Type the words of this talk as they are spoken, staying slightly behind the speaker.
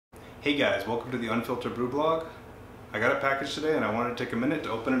Hey guys, welcome to the Unfiltered Brew Blog. I got a package today and I wanted to take a minute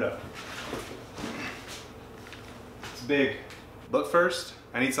to open it up. It's big, but first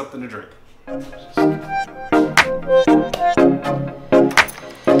I need something to drink.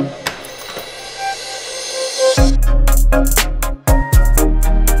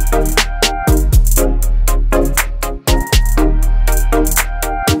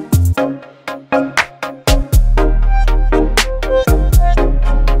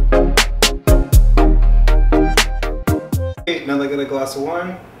 Now that I got a glass of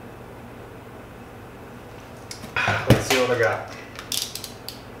wine, let's see what I got.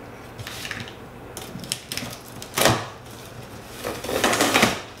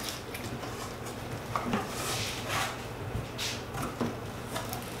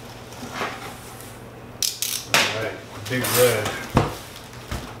 Alright, Big Red.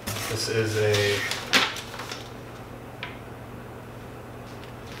 This is a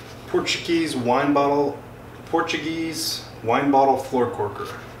Portuguese wine bottle floor corker.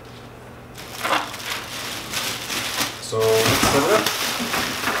 So let's set it up.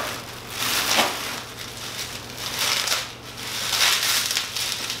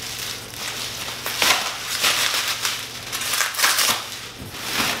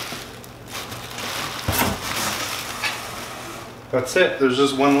 That's it. There's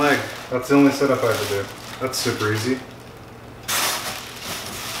just one leg. That's the only setup I have to do. That's super easy.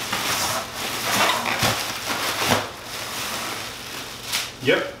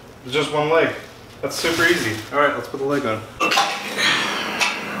 Yep, there's just one leg. That's super easy. Alright, let's put the leg on.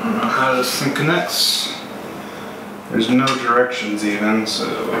 How this thing connects. There's no directions even, so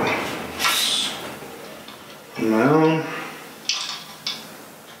on my own.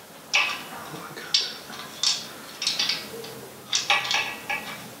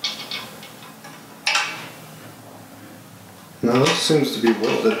 Now this seems to be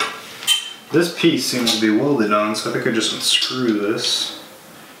welded. This piece seems to be welded on, so I think I just unscrew this.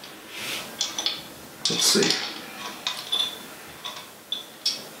 Let's see.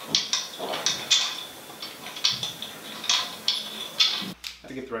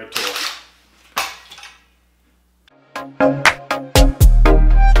 I get the right tool.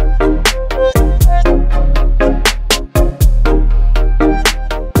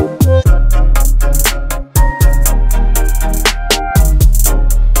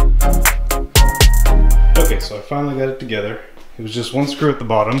 Okay, so I finally got it together. It was just one screw at the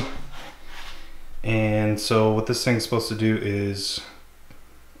bottom. And so what this thing's supposed to do is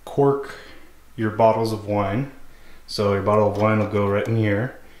cork your bottles of wine. So your bottle of wine will go right in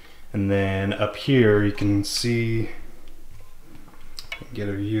here. And then up here you can see, get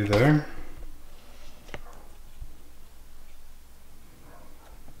a view there.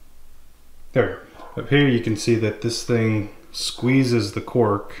 There, up here you can see that this thing squeezes the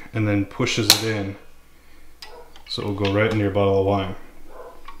cork and then pushes it in. So it will go right into your bottle of wine.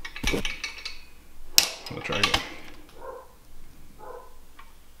 I'll try again.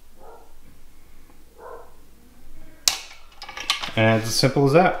 And it's as simple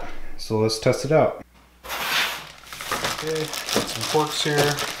as that. So let's test it out. Okay, got some corks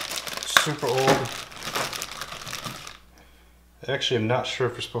here. Super old. Actually, I'm not sure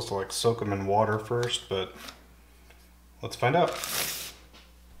if you're supposed to like soak them in water first, but let's find out.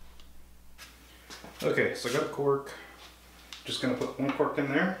 Okay, so I got a cork. Just gonna put one cork in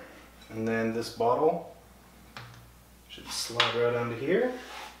there, and then this bottle should slide right onto here.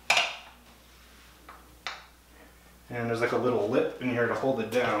 And there's like a little lip in here to hold it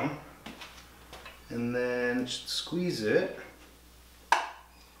down. And then just squeeze it.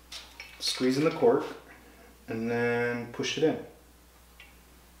 Squeeze in the cork, and then push it in.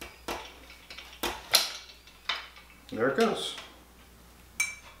 There it goes.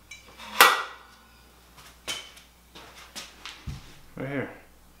 Right here.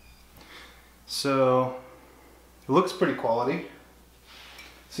 So it looks pretty quality.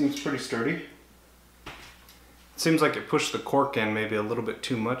 Seems pretty sturdy. It seems like it pushed the cork in maybe a little bit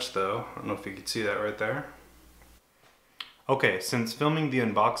too much though. I don't know if you can see that right there. Okay, since filming the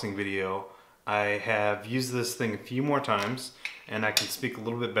unboxing video, I have used this thing a few more times and I can speak a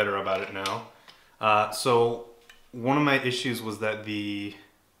little bit better about it now. So one of my issues was that the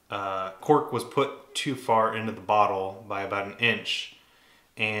cork was put too far into the bottle by about an inch.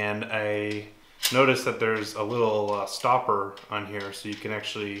 And I noticed that there's a little stopper on here so you can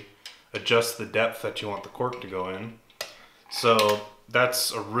actually adjust the depth that you want the cork to go in. So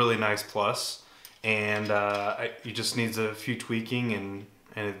that's a really nice plus. And it just needs a few tweaking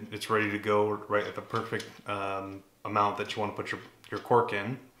and it's ready to go right at the perfect amount that you want to put your cork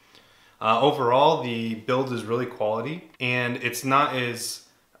in. Overall, the build is really quality, and it's not as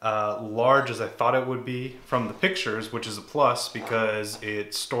large as I thought it would be from the pictures, which is a plus because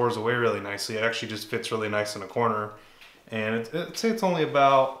it stores away really nicely. It actually just fits really nice in a corner. And I'd say it's only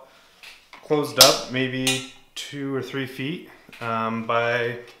about closed up, maybe 2 or 3 feet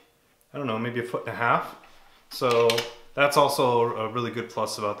by, I don't know, maybe 1.5 feet. So that's also a really good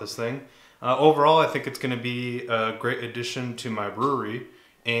plus about this thing. Overall, I think it's going to be a great addition to my brewery,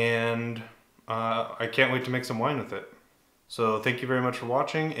 and I can't wait to make some wine with it. So thank you very much for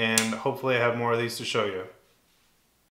watching, and hopefully I have more of these to show you.